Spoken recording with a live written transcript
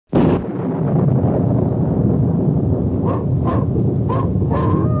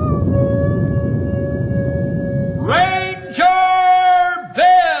Ranger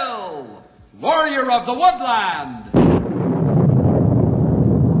Bill, warrior of the woodland.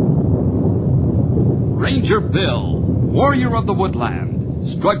 Ranger Bill, warrior of the woodland,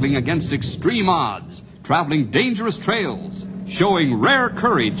 struggling against extreme odds, traveling dangerous trails, showing rare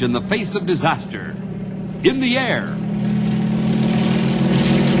courage in the face of disaster. In the air.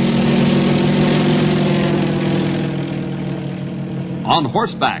 On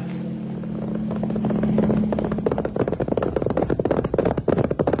horseback.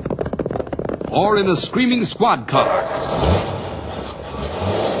 Or in a screaming squad car.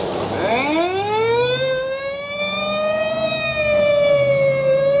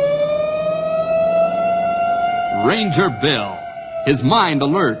 Ranger Bill, his mind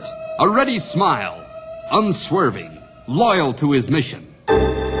alert, a ready smile, unswerving, loyal to his mission.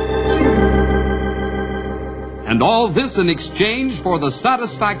 And all this in exchange for the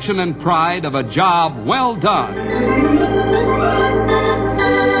satisfaction and pride of a job well done.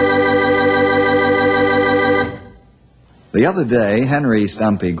 The other day, Henry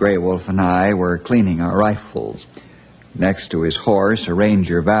Stumpy Grey Wolf and I were cleaning our rifles. Next to his horse, a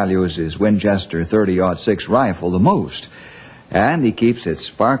ranger values his Winchester 30-06 rifle the most, and he keeps it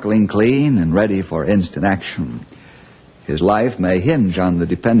sparkling clean and ready for instant action. His life may hinge on the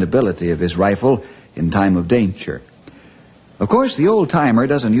dependability of his rifle in time of danger. Of course, the old-timer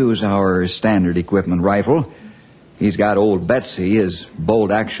doesn't use our standard equipment rifle. He's got old Betsy, his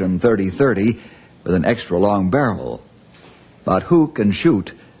bolt-action 30-30, with an extra long barrel. But who can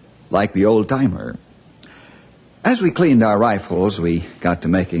shoot like the old-timer? As we cleaned our rifles, we got to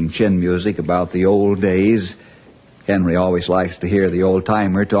making chin music about the old days. Henry always likes to hear the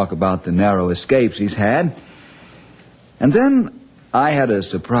old-timer talk about the narrow escapes he's had. And then I had a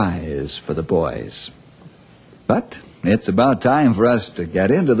surprise for the boys. But it's about time for us to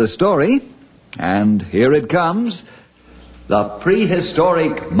get into the story. And here it comes, The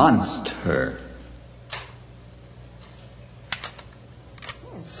Prehistoric Monster.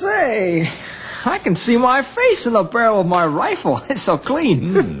 Say, I can see my face in the barrel of my rifle. It's so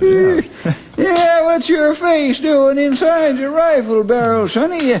clean. Yeah, what's your face doing inside your rifle barrel,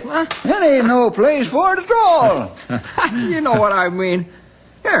 Sonny? That ain't no place for it at all. You know what I mean.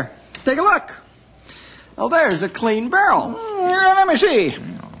 Here, take a look. Oh, there's a clean barrel. Let me see.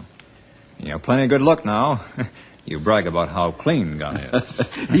 You have plenty of good luck now. You brag about how clean gun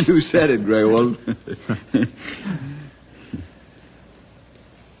is. You said it, Grey Wolf.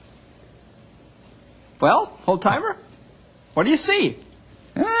 Well, old-timer, what do you see?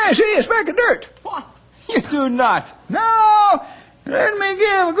 I see a speck of dirt. What? You do not. No, let me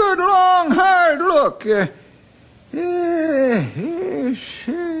give a good, long, hard look. Yes,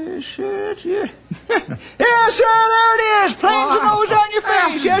 sir, there it is. Plain as a nose on your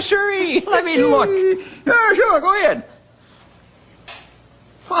face. Yes, sirree. Let me look. Sure, go ahead.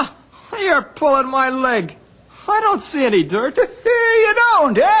 You're pulling my leg. I don't see any dirt. You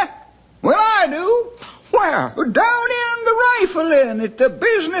don't, eh? Well, I do. Where? Down in the rifle in at the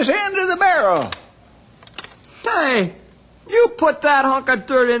business end of the barrel. Hey, you put that hunk of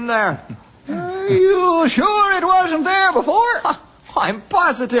dirt in there. You sure it wasn't there before? I'm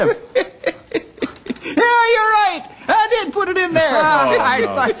positive. Yeah, you're right. I did put it in there.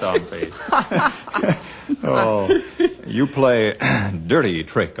 Oh, you play dirty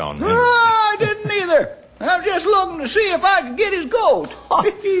trick on him. I didn't either. I'm just looking to see if I could get his goat.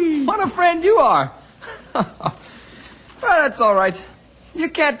 What a friend you are. Well, that's all right. You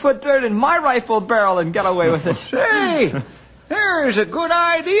can't put dirt in my rifle barrel and get away with it. Say, there's a good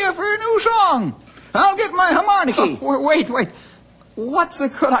idea for a new song. I'll get my harmonica. Wait. What's a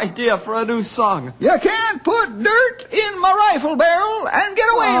good idea for a new song? You can't put dirt in my rifle barrel and get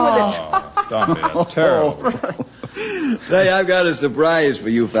away with it. Don't be terrible. Say, I've got a surprise for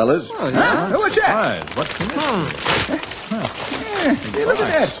you fellas. Oh, yeah? Huh? What's that? What can this be? Hey, look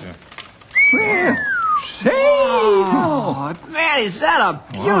at that. Well, say. Oh, man, is that a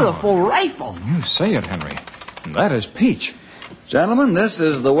beautiful rifle? You say it, Henry. That is peach. Gentlemen, this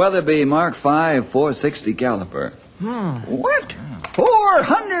is the Weatherby Mark V 460 caliber. What?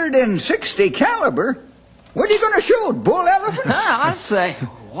 460 caliber? What are you going to shoot, bull elephants? I say,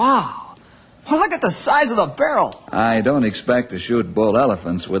 wow. Well, look at the size of the barrel. I don't expect to shoot bull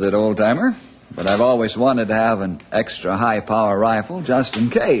elephants with it, old-timer, but I've always wanted to have an extra high-power rifle just in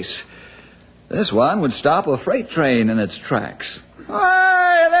case. This one would stop a freight train in its tracks.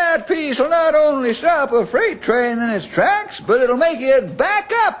 Why, that piece will not only stop a freight train in its tracks, but it'll make it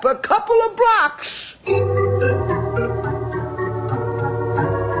back up a couple of blocks.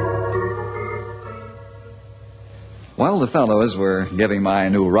 While the fellows were giving my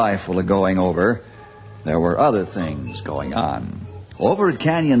new rifle a going over, there were other things going on. Over at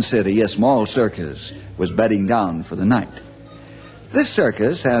Canyon City, a small circus was bedding down for the night. This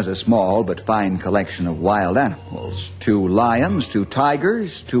circus has a small but fine collection of wild animals. 2 lions, 2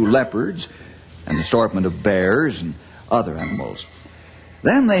 tigers, 2 leopards, an assortment of bears and other animals.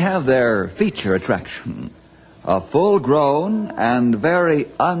 Then they have their feature attraction, a full-grown and very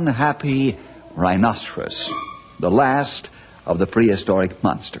unhappy rhinoceros, the last of the prehistoric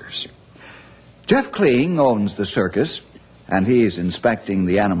monsters. Jeff Kling owns the circus, and he's inspecting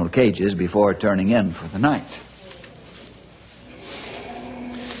the animal cages before turning in for the night.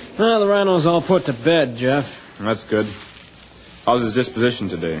 Well, the rhino's all put to bed, Jeff. That's good. How's his disposition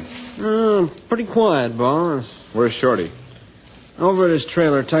today? Pretty quiet, boss. Where's Shorty? Over at his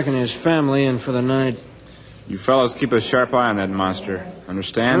trailer, tucking his family in for the night. You fellas keep a sharp eye on that monster.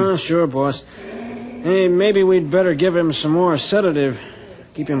 Understand? Sure, boss. Hey, maybe we'd better give him some more sedative.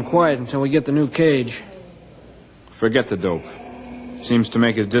 Keep him quiet until we get the new cage. Forget the dope. Seems to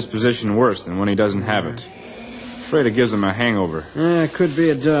make his disposition worse than when he doesn't have it. Afraid it gives him a hangover. Could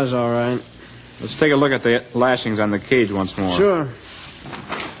be it does, all right. Let's take a look at the lashings on the cage once more. Sure.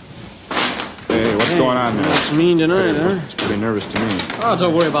 Hey, what's going on there? Looks mean tonight, huh? It's pretty nervous to me. Oh,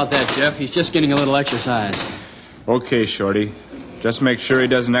 don't worry about that, Jeff. He's just getting a little exercise. Okay, Shorty. Just make sure he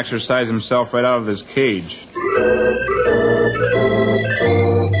doesn't exercise himself right out of his cage.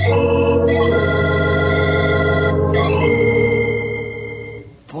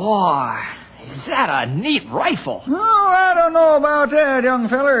 Boy, is that a neat rifle? Oh, I don't know about that, young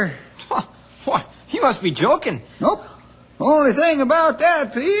feller. Why, you must be joking. Nope. Only thing about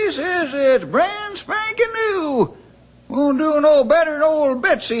that piece is it's brand spanking new. Won't do no better than old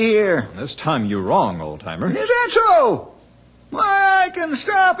Betsy here. This time you're wrong, old-timer. Is that so? Why, I can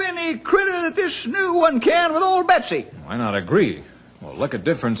stop any critter that this new one can with old Betsy. Why not agree? Well, look at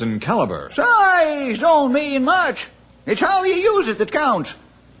difference in caliber. Size don't mean much. It's how you use it that counts.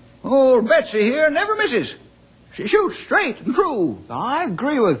 Old Betsy here never misses. She shoots straight and true. I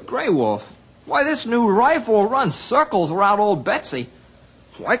agree with Grey Wolf. Why, this new rifle runs circles around old Betsy.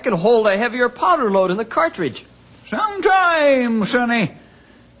 Why, it can hold a heavier powder load in the cartridge. Sometimes, sonny.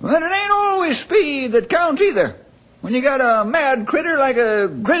 But it ain't always speed that counts either. When you got a mad critter like a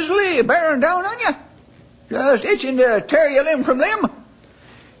grizzly bearing down on you, just itching to tear your limb from limb.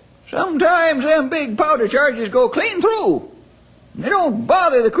 Sometimes them big powder charges go clean through. They don't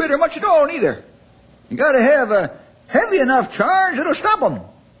bother the critter much at all, neither. You gotta have a heavy enough charge that'll stop 'em.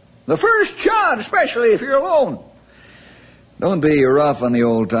 The first shot, especially if you're alone. Don't be rough on the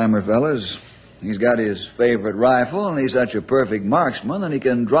old-timer, fellas. He's got his favorite rifle, and he's such a perfect marksman that he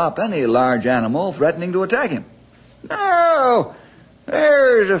can drop any large animal threatening to attack him. No,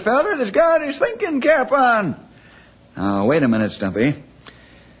 there's a feller that's got his thinking cap on. Now, wait a minute, Stumpy.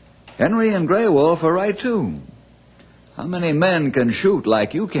 Henry and Grey Wolf are right, too. How many men can shoot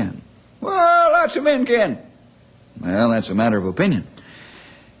like you can? Well, lots of men can. Well, that's a matter of opinion.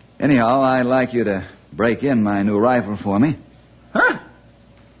 Anyhow, I'd like you to break in my new rifle for me. Huh?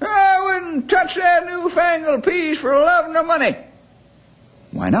 I wouldn't touch that newfangled piece for love nor money.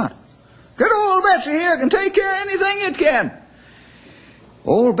 Why not? Good old Betsy here can take care of anything it can.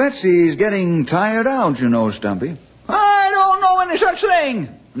 Old Betsy's getting tired out, you know, Stumpy. I don't know any such thing.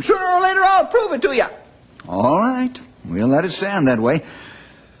 And sooner or later I'll prove it to you. All right. We'll let it stand that way.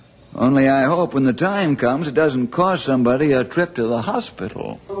 Only I hope when the time comes it doesn't cost somebody a trip to the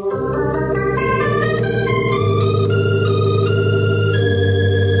hospital.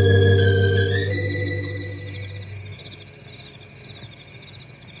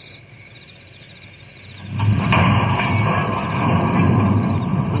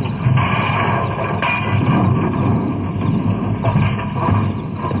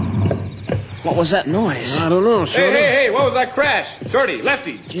 What was that noise? I don't know, Shorty. Hey, what was that crash? Shorty,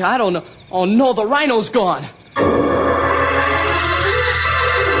 Lefty. Gee, I don't know. Oh, no, the rhino's gone.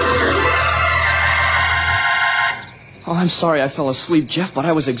 Oh, I'm sorry I fell asleep, Jeff, but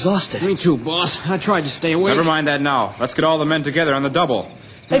I was exhausted. Me too, boss. I tried to stay awake. Never mind that now. Let's get all the men together on the double.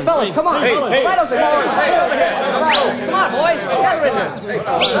 Hey, fellas, come on. Hey, hey. Rhinos are here. Come on, boys. Gather in there.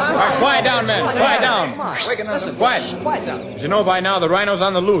 All right, quiet down, men. Quiet down. Listen, Quiet. quiet down. As you know by now, the rhino's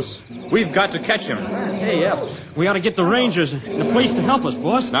on the loose. We've got to catch him. Hey, yeah. We ought to get the Rangers and the police to help us,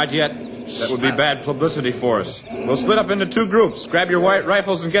 boss. Not yet. That would be bad publicity for us. We'll split up into 2 groups. Grab your white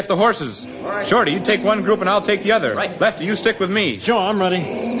rifles and get the horses. Shorty, you take one group and I'll take the other. Right. Lefty, you stick with me. Sure, I'm ready.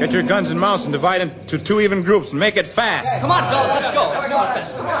 Get your guns and mounts and divide into 2 even groups and make it fast. Come on, fellas, let's go. Let's go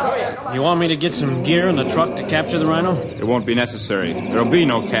fast. Come on, hurry up. You want me to get some gear in the truck to capture the rhino? It won't be necessary. There'll be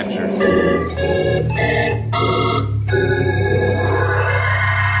no capture.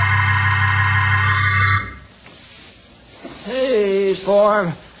 Hey,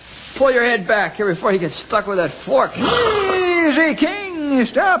 Storm. Pull your head back here before you get stuck with that fork. Easy, King.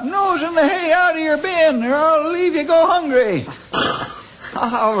 Stop nosing the hay out of your bin, or I'll leave you go hungry.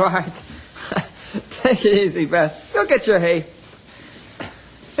 All right. Take it easy, Bess. Go get your hay.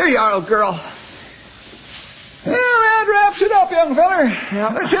 Here you are, old girl. Well, that wraps it up, young feller.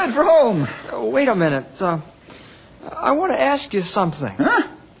 Yeah. Let's head for home. Wait a minute. I want to ask you something. Huh?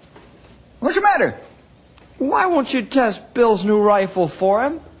 What's the matter? Why won't you test Bill's new rifle for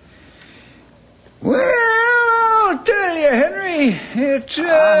him? Well, I'll tell you, Henry.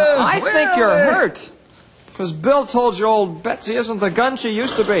 I think you're hurt. Because Bill told you old Betsy isn't the gun she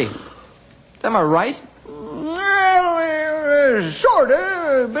used to be. Am I right? Well, sort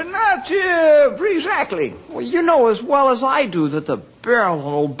of, but not exactly. Well, you know as well as I do that the barrel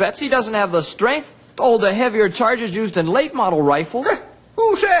on old Betsy doesn't have the strength to hold the heavier charges used in late model rifles.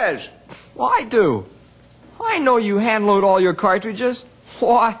 Who says? Well, I do. I know you hand load all your cartridges.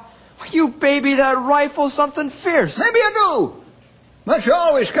 Why, you baby that rifle something fierce. Maybe I do. But she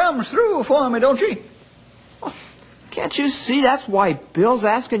always comes through for me, don't she? Can't you see that's why Bill's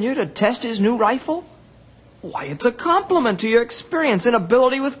asking you to test his new rifle? Why, it's a compliment to your experience and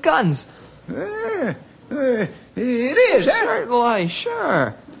ability with guns. It is, huh? Certainly,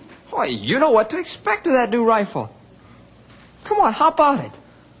 sure. Why, you know what to expect of that new rifle. Come on, hop on it.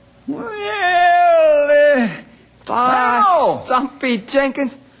 Well, I don't know. Stumpy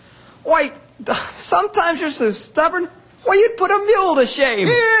Jenkins. Why, sometimes you're so stubborn. Why, you'd put a mule to shame.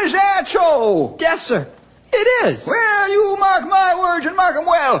 Is that so? Yes, sir. It is. Well, you mark my words and mark 'em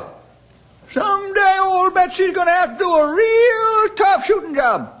well. Someday old Betsy's gonna have to do a real tough shooting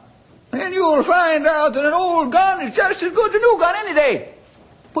job. And you'll find out that an old gun is just as good as a new gun any day.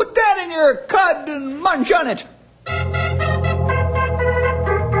 Put that in your cud and munch on it.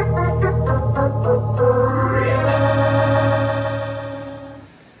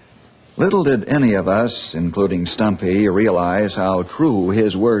 Little did any of us, including Stumpy, realize how true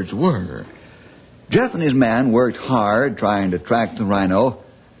his words were. Jeff and his men worked hard trying to track the rhino,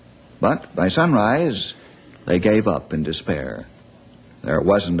 but by sunrise, they gave up in despair. There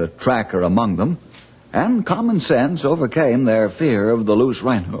wasn't a tracker among them, and common sense overcame their fear of the loose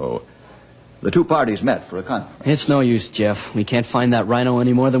rhino. The two parties met for a conference. It's no use, Jeff. We can't find that rhino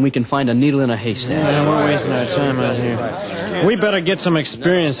any more than we can find a needle in a haystack. Yeah, we're wasting our time out here. We better get some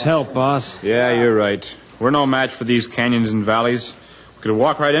experienced help, boss. Yeah, you're right. We're no match for these canyons and valleys. We could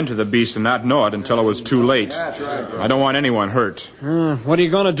walk right into the beast and not know it until it was too late. I don't want anyone hurt. What are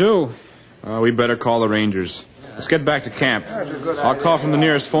you going to do? We better call the rangers. Let's get back to camp. I'll call from the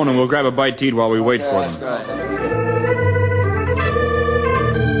nearest phone and we'll grab a bite to eat while we wait for them.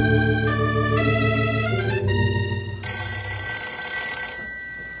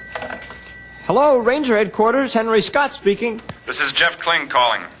 Hello, Ranger Headquarters. Henry Scott speaking. This is Jeff Kling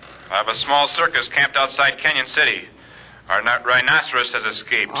calling. I have a small circus camped outside Canyon City. Our rhinoceros has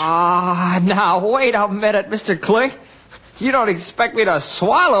escaped. Now, wait a minute, Mr. Klink. You don't expect me to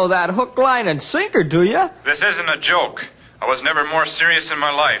swallow that hook, line, and sinker, do you? This isn't a joke. I was never more serious in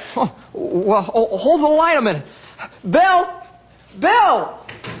my life. Oh, well, hold the line a minute. Bill! Bill!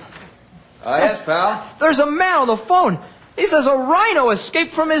 Yes, pal? There's a man on the phone. He says a rhino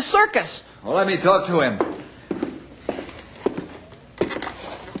escaped from his circus. Well, let me talk to him.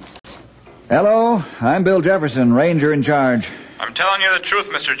 Hello, I'm Bill Jefferson, ranger in charge. I'm telling you the truth,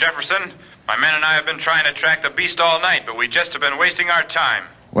 Mr. Jefferson. My men and I have been trying to track the beast all night, but we just have been wasting our time.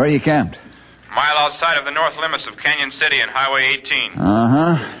 Where are you camped? A mile outside of the north limits of Canyon City and Highway 18.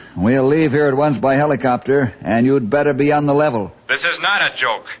 Uh-huh. We'll leave here at once by helicopter, and you'd better be on the level. This is not a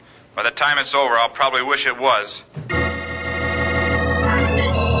joke. By the time it's over, I'll probably wish it was.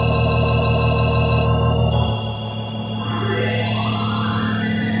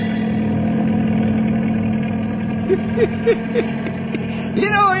 You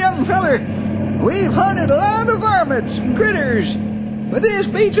know, young feller, we've hunted a lot of varmints and critters, but this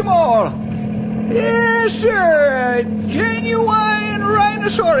beats 'em all. Yes, sir, a genuine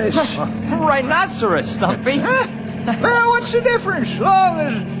rhinoceros. Rhinoceros, Stumpy. Well, what's the difference? Long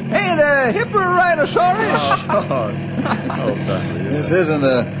as ain't a hipper rhinoceros. This isn't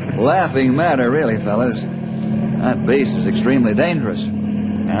a laughing matter, really, fellas. That beast is extremely dangerous,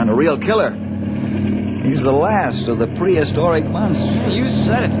 and a real killer. He's the last of the prehistoric monsters. You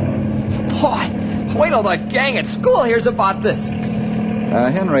said it. Boy, wait till the gang at school hears about this.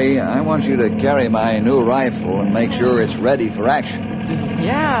 Henry, I want you to carry my new rifle and make sure it's ready for action.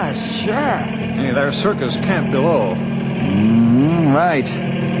 Yeah, sure. Hey, there's circus camp below. Right.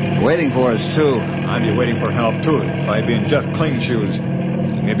 Waiting for us, too. I'd be waiting for help, too, if I'd be in Jeff Kling's shoes.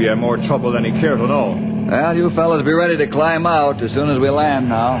 Maybe I'm more trouble than he cared to know. Well, you fellas be ready to climb out as soon as we land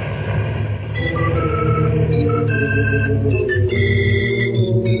now.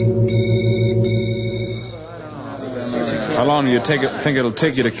 How long do you think it'll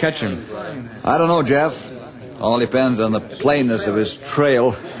take you to catch him? I don't know, Jeff. All depends on the plainness of his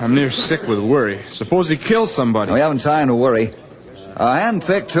trail. I'm near sick with worry. Suppose he kills somebody. We haven't time to worry. I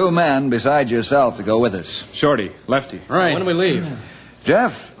handpicked 2 men besides yourself to go with us. Shorty, Lefty. Right. When do we leave?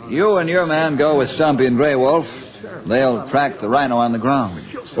 Jeff, you and your man go with Stumpy and Grey Wolf. They'll track the rhino on the ground.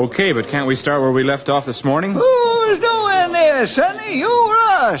 Okay, but can't we start where we left off this morning? Who's doing this, Sonny? You or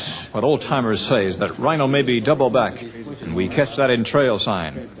us? What old-timers say is that rhino may be double back, and we catch that in trail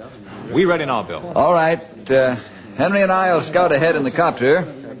sign. We ready now, Bill? All right. Henry and I will scout ahead in the copter.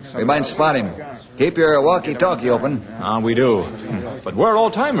 We might spot him. Keep your walkie-talkie open. We do. But we're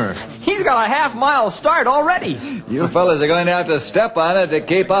old-timers. He's got a half-mile start already. You fellas are going to have to step on it to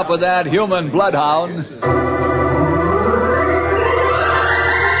keep up with that human bloodhound.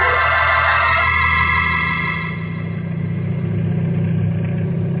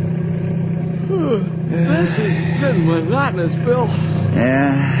 This has been monotonous, Bill.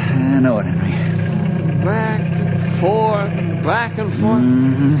 Yeah, I know it, Henry. Back and forth and back and forth.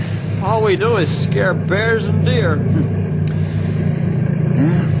 Mm-hmm. All we do is scare bears and deer.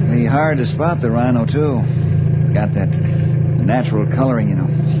 Yeah, be hard to spot the rhino, too. It's got that natural coloring, you know.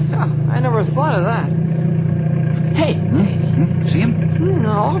 Yeah, I never thought of that. Hey. See him?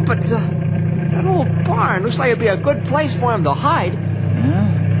 No, but that old barn looks like it'd be a good place for him to hide.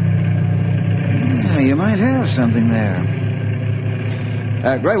 Yeah, you might have something there.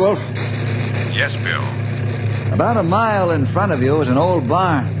 Grey Wolf. Yes, Bill. About a mile in front of you is an old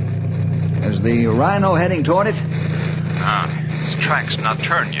barn. Is the rhino heading toward it? His track's not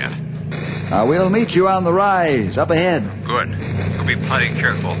turned yet. We'll meet you on the rise, up ahead. Good. You'll be plenty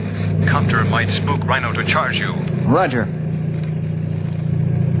careful. Copter might spook rhino to charge you. Roger.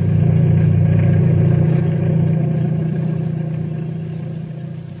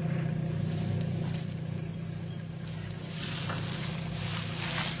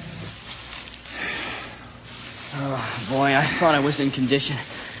 Boy, I thought I was in condition,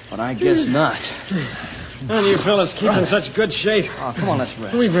 but I guess not. And you fellas keep in such good shape. Oh, come on, let's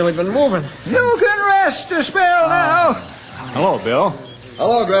rest. We've really been moving. You can rest a spell now. Hello, Bill.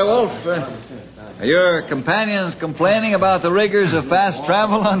 Hello, Grey Wolf. Are your companions complaining about the rigors of fast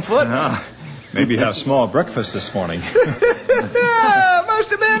travel on foot? Maybe had a small breakfast this morning. Must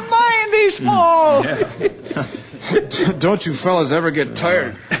have been mighty small. Don't you fellas ever get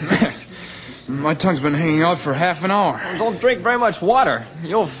tired? My tongue's been hanging out for half an hour. Don't drink very much water.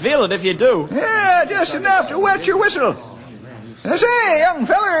 You'll feel it if you do. Yeah, just enough to wet your whistle. Say, young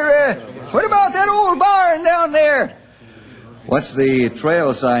feller, what about that old barn down there? What's the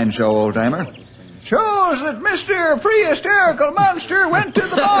trail sign show, old-timer? Shows that Mr. Prehistorical Monster went to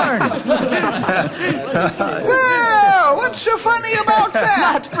the barn. Well, what's so funny about It's that?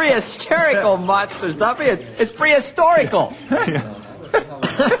 not prehistorical, monster Stumpy. It's prehistorical.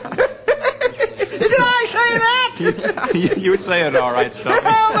 Did I say that? You say it all right, Stumpy.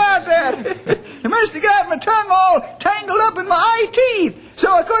 How about that? I must have got my tongue all tangled up in my eye teeth,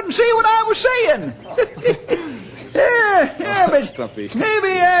 so I couldn't see what I was saying. Yeah, but Stumpy.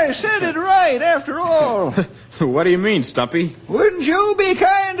 maybe I said it right after all. What do you mean, Stumpy? Wouldn't you be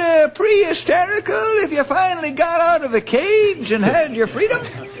kind of prehistorical if you finally got out of a cage and had your freedom?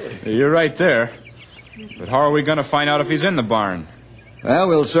 You're right there. But how are we going to find out if he's in the barn? Well,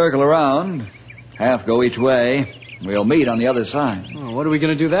 we'll circle around. Half go each way. We'll meet on the other side. Oh, what are we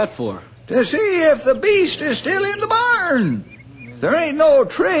going to do that for? To see if the beast is still in the barn. If there ain't no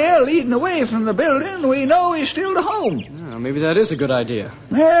trail leading away from the building, we know he's still to home. Oh, maybe that is a good idea.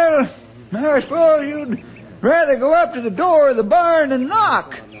 Well, I suppose you'd rather go up to the door of the barn and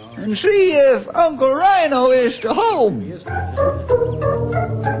knock and see if Uncle Rhino is to home.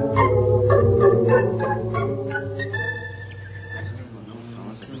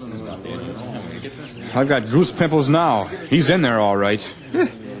 I've got goose pimples now. He's in there all right.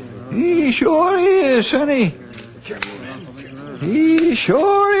 He sure is, Sonny. He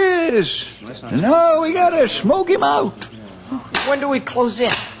sure is. And now we gotta smoke him out. When do we close in?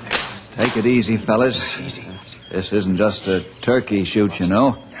 Take it easy, fellas. This isn't just a turkey shoot, you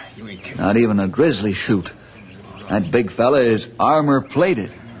know. Not even a grizzly shoot. That big fella is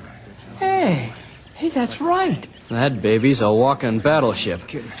armor-plated. Hey, that's right. That baby's a walking battleship.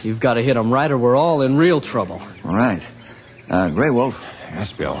 You've got to hit him right or we're all in real trouble. All right. Grey Wolf.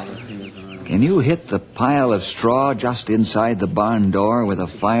 Yes, Bill. Can you hit the pile of straw just inside the barn door with a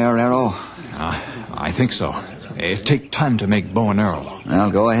fire arrow? I think so. It'll take time to make bow and arrow.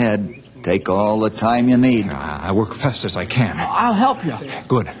 Well, go ahead. Take all the time you need. I work fast as I can. I'll help you.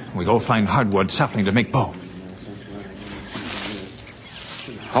 Good. We go find hardwood sapling to make bow.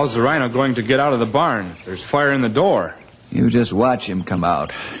 How's the rhino going to get out of the barn? There's fire in the door. You just watch him come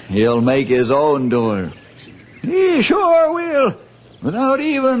out. He'll make his own door. He sure will. Without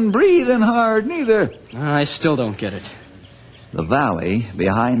even breathing hard, neither. I still don't get it. The valley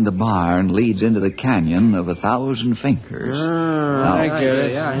behind the barn leads into the canyon of 1,000 Fingers. I get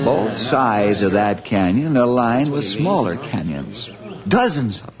it. Both sides of that canyon are lined with smaller canyons.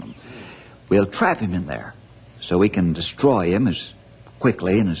 Dozens of them. We'll trap him in there so we can destroy him as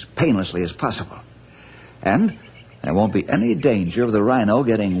quickly and as painlessly as possible. And there won't be any danger of the rhino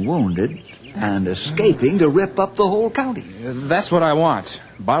getting wounded and escaping to rip up the whole county. That's what I want.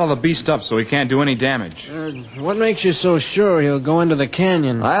 Bottle the beast up so he can't do any damage. What makes you so sure he'll go into the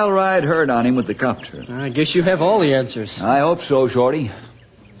canyon? I'll ride herd on him with the copter. I guess you have all the answers. I hope so, Shorty.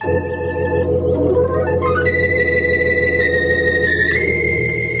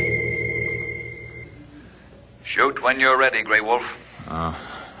 Shoot when you're ready, Grey Wolf.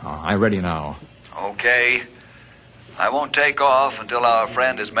 I'm ready now. Okay. I won't take off until our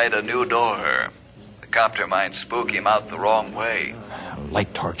friend has made a new door. The copter might spook him out the wrong way.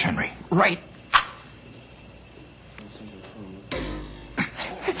 Light torch, Henry. Right.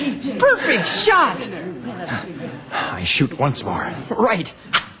 Perfect shot! I shoot once more. Right.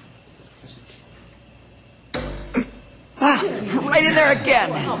 Right in there again.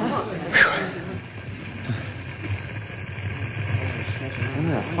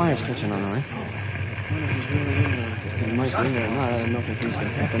 The fire's catching on, all right? It might be there or not. I don't know if anything's going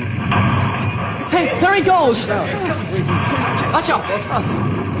to happen. Hey, there he goes! Watch out!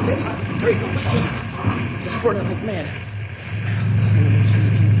 There he goes. He's burning like mad.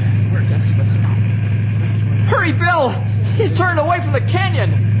 Hurry, Bill! He's turned away from the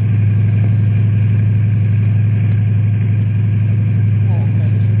canyon.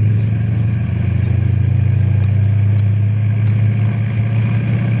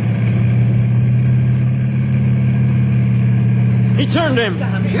 He turned him.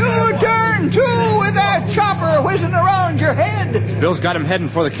 You turn, too, with that chopper whizzing around your head. Bill's got him heading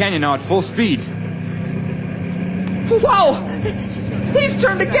for the canyon now at full speed. Wow! He's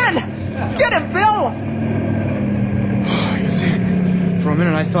turned again! Get him, Bill! He's in. For a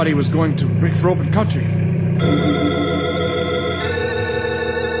minute, I thought he was going to break for open country.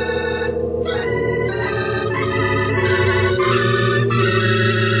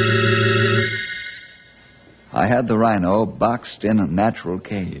 I had the rhino boxed in a natural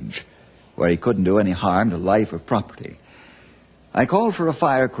cage where he couldn't do any harm to life or property. I called for a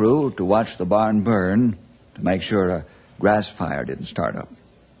fire crew to watch the barn burn to make sure a grass fire didn't start up.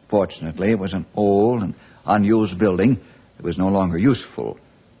 Fortunately, it was an old and unused building that was no longer useful.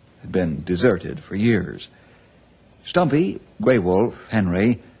 It had been deserted for years. Stumpy, Grey Wolf,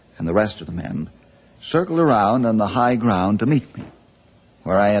 Henry, and the rest of the men circled around on the high ground to meet me,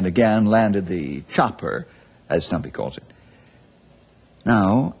 where I had again landed the chopper, as Stumpy calls it.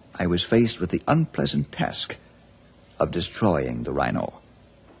 Now I was faced with the unpleasant task of destroying the rhino.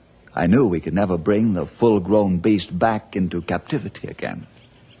 I knew we could never bring the full-grown beast back into captivity again.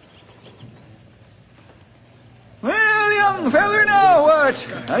 Well, young feller, now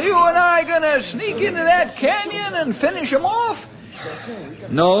what? Are you and I gonna sneak into that canyon and finish him off?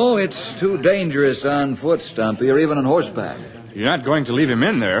 No, it's too dangerous on foot, Stumpy, or even on horseback. You're not going to leave him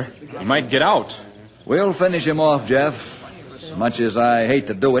in there. He might get out. We'll finish him off, Jeff, as much as I hate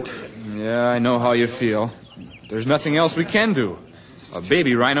to do it. Yeah, I know how you feel. There's nothing else we can do. A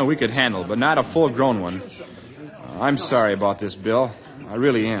baby rhino we could handle, but not a full-grown one. I'm sorry about this, Bill. I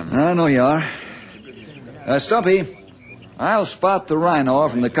really am. I know you are. Stumpy, I'll spot the rhino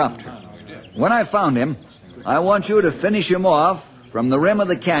from the copter. When I found him, I want you to finish him off from the rim of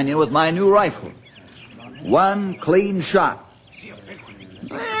the canyon with my new rifle. One clean shot.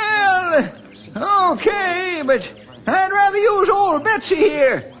 Well, okay, but I'd rather use old Betsy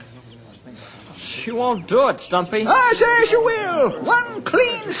here. She won't do it, Stumpy. I say she will. One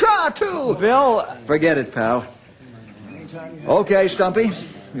clean shot, too. Bill... Forget it, pal. Okay, Stumpy.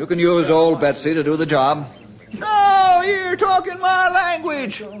 You can use old Betsy to do the job. No, you're talking my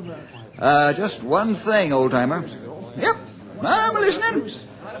language. Just one thing, old-timer. Yep, I'm listening.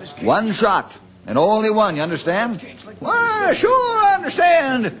 One shot, and only one, you understand? Why, sure I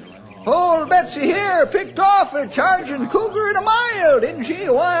understand. Old Betsy here picked off a charging cougar in a mile, didn't she,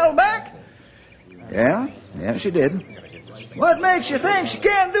 a while back? Yeah, she did. What makes you think she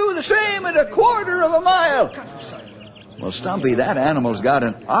can't do the same in a quarter of a mile? Well, Stumpy, that animal's got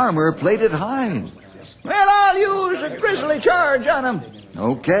an armor-plated hide. Well, I'll use a grizzly charge on him.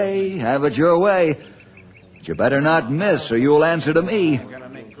 Okay, have it your way. But you better not miss or you'll answer to me.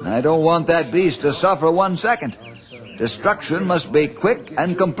 I don't want that beast to suffer 1 second. Destruction must be quick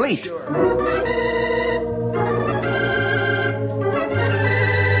and complete.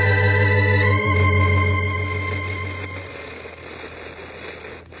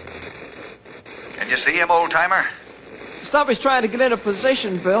 Can you see him, old-timer? Stumpy's trying to get into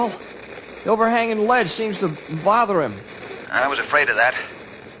position, Bill. The overhanging ledge seems to bother him. I was afraid of that.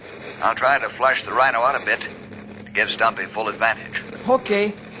 I'll try to flush the rhino out a bit to give Stumpy full advantage.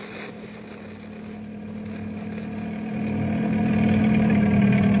 Okay.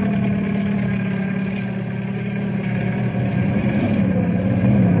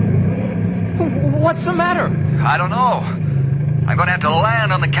 What's the matter? I don't know. I'm going to have to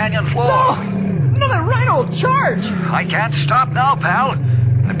land on the canyon floor. No! Another rhino will charge! I can't stop now, pal.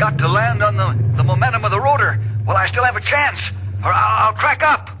 I've got to land on the momentum of the rotor while I still have a chance, or I'll crack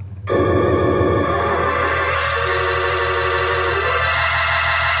up.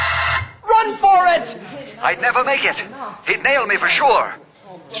 Run for it! I'd never make it. He'd nail me for sure.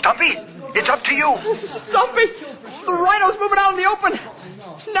 Stumpy, it's up to you. Stumpy! The rhino's moving out in the open!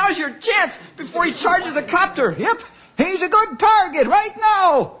 Now's your chance before he charges the copter! Yep, he's a good target right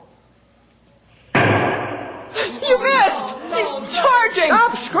now. You missed! He's charging!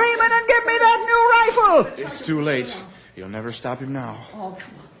 Stop screaming and give me that new rifle! It's too late. You'll never stop him now. Oh,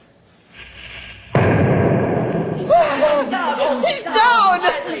 come on. He's down!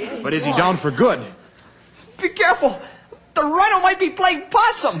 But is he down for good? Be careful! The rhino might be playing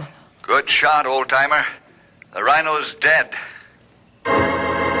possum! Good shot, old-timer. The rhino's dead.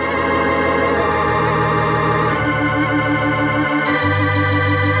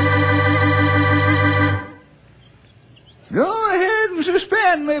 Go ahead and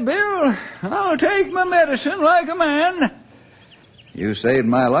suspend me, Bill. I'll take my medicine like a man. You saved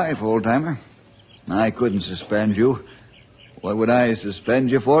my life, old-timer. I couldn't suspend you. What would I suspend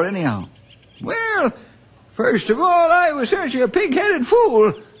you for anyhow? Well, first of all, I was such a pig-headed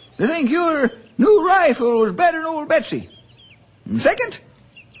fool to think your new rifle was better than old Betsy. And second,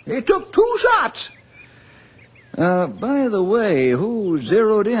 it took 2 shots. By the way, who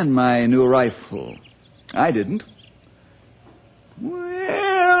zeroed in my new rifle? I didn't.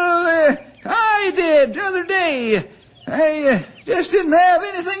 Well, I did the other day. I just didn't have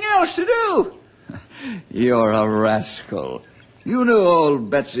anything else to do. You're a rascal. You knew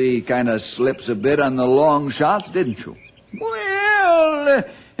old Betsy kind of slips a bit on the long shots, didn't you? Well,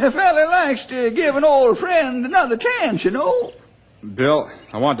 a fella likes to give an old friend another chance, you know. Bill,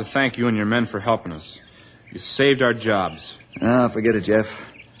 I want to thank you and your men for helping us. You saved our jobs. Ah, forget it,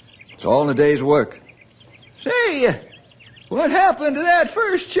 Jeff. It's all in a day's work. Say, what happened to that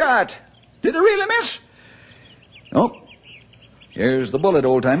first shot? Did it really miss? Nope. Here's the bullet,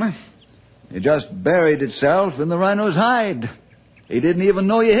 old-timer. It just buried itself in the rhino's hide. He didn't even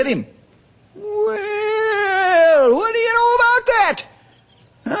know you hit him. Well, what do you know about that?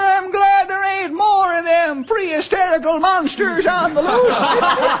 I'm glad there ain't more of them pre-hysterical monsters on the loose.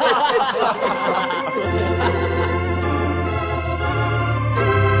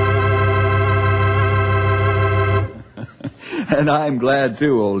 And I'm glad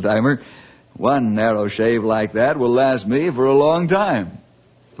too, old-timer. One narrow shave like that will last me for a long time.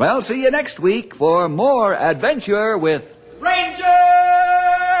 Well, see you next week for more adventure with Ranger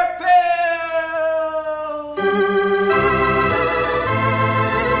Bill!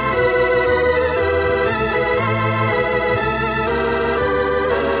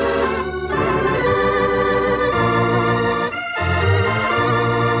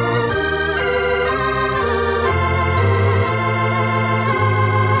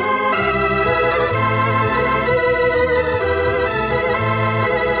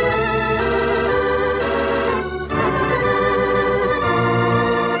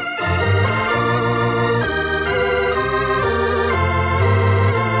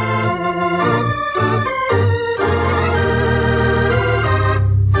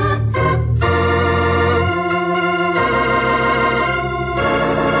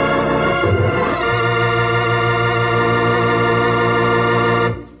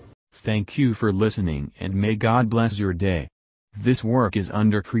 Thank you for listening and may God bless your day. This work is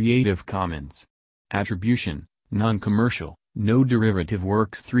under Creative Commons. Attribution, non-commercial, no derivative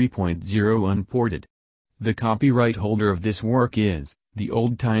works 3.0 unported. The copyright holder of this work is the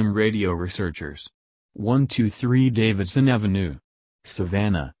Old Time Radio Researchers. 123 Davidson Avenue,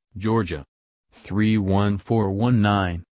 Savannah, Georgia. 31419.